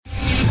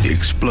The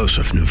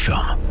explosive new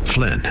film,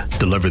 Flynn,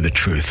 Deliver the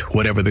Truth,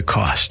 Whatever the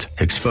Cost,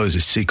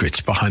 exposes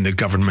secrets behind the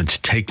government's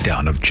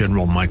takedown of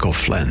General Michael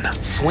Flynn.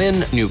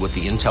 Flynn knew what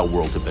the intel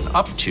world had been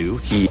up to.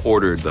 He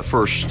ordered the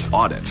first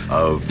audit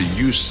of the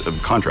use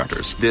of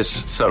contractors.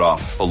 This set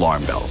off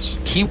alarm bells.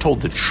 He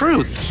told the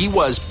truth. He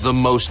was the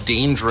most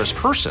dangerous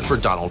person for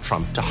Donald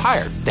Trump to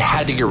hire. They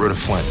had to get rid of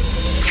Flynn.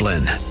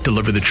 Flynn,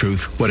 Deliver the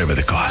Truth, Whatever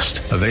the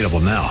Cost. Available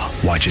now.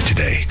 Watch it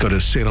today. Go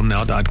to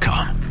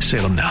salemnow.com.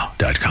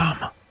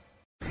 salemnow.com.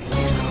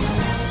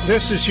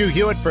 This is Hugh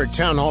Hewitt for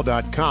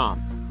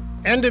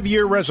townhall.com.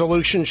 End-of-year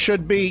resolutions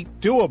should be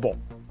doable.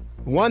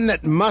 One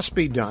that must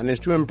be done is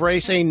to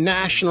embrace a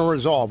national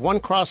resolve, one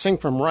crossing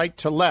from right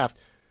to left,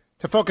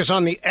 to focus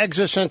on the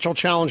existential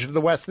challenge of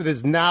the West that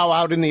is now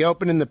out in the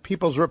open in the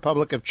People's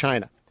Republic of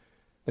China.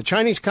 The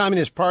Chinese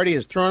Communist Party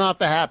has thrown off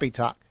the happy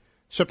talk,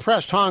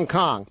 suppressed Hong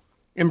Kong,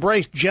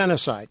 embraced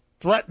genocide,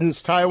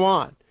 threatens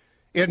Taiwan.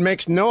 It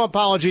makes no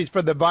apologies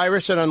for the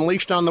virus it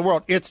unleashed on the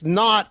world. It's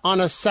not on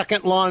a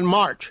second lawn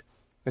march.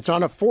 It's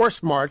on a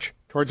forced march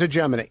towards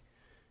hegemony.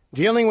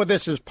 Dealing with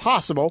this is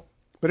possible,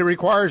 but it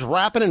requires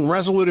rapid and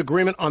resolute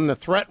agreement on the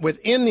threat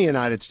within the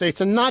United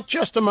States and not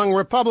just among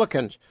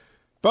Republicans.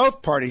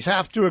 Both parties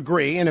have to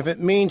agree, and if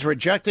it means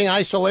rejecting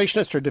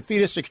isolationist or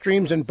defeatist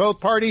extremes in both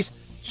parties,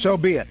 so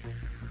be it.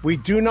 We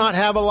do not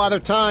have a lot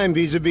of time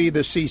vis-a-vis the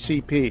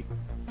CCP.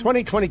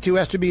 2022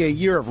 has to be a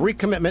year of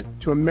recommitment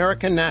to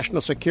American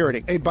national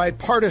security, a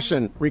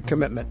bipartisan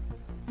recommitment.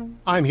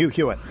 I'm Hugh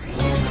Hewitt.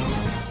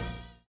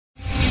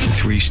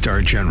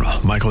 Three-star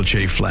General Michael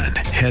J. Flynn,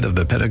 head of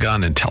the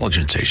Pentagon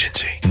Intelligence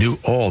Agency, knew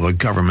all the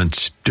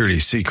government's dirty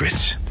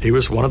secrets. He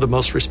was one of the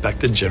most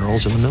respected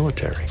generals in the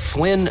military.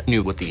 Flynn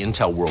knew what the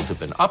intel world had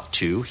been up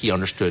to. He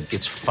understood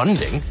its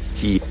funding.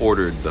 He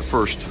ordered the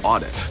first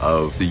audit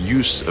of the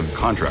use of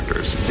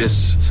contractors.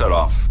 This set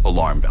off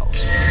alarm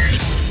bells.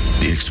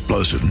 The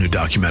explosive new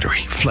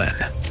documentary, Flynn,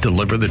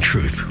 Deliver the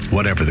Truth,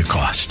 Whatever the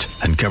Cost,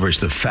 uncovers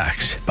the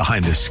facts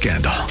behind this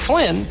scandal.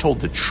 Flynn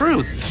told the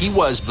truth. He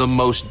was the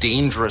most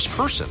dangerous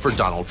person for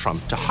Donald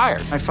Trump to hire.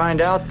 I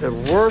find out the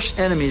worst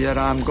enemy that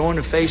I'm going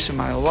to face in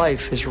my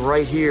life is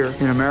right here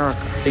in America.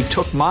 They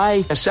took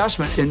my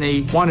assessment and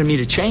they wanted me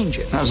to change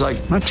it. And I was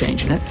like, I'm not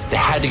changing it. They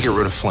had to get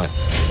rid of Flynn.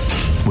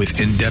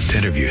 With in-depth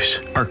interviews,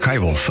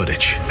 archival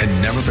footage,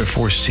 and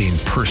never-before-seen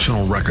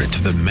personal records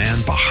of the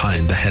man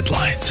behind the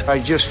headlines. I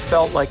just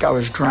felt like I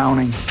was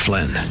drowning.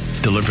 Flynn,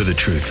 Deliver the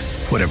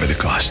Truth, Whatever the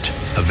Cost.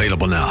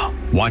 Available now.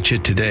 Watch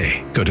it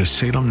today. Go to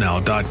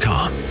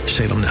salemnow.com.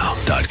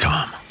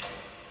 salemnow.com.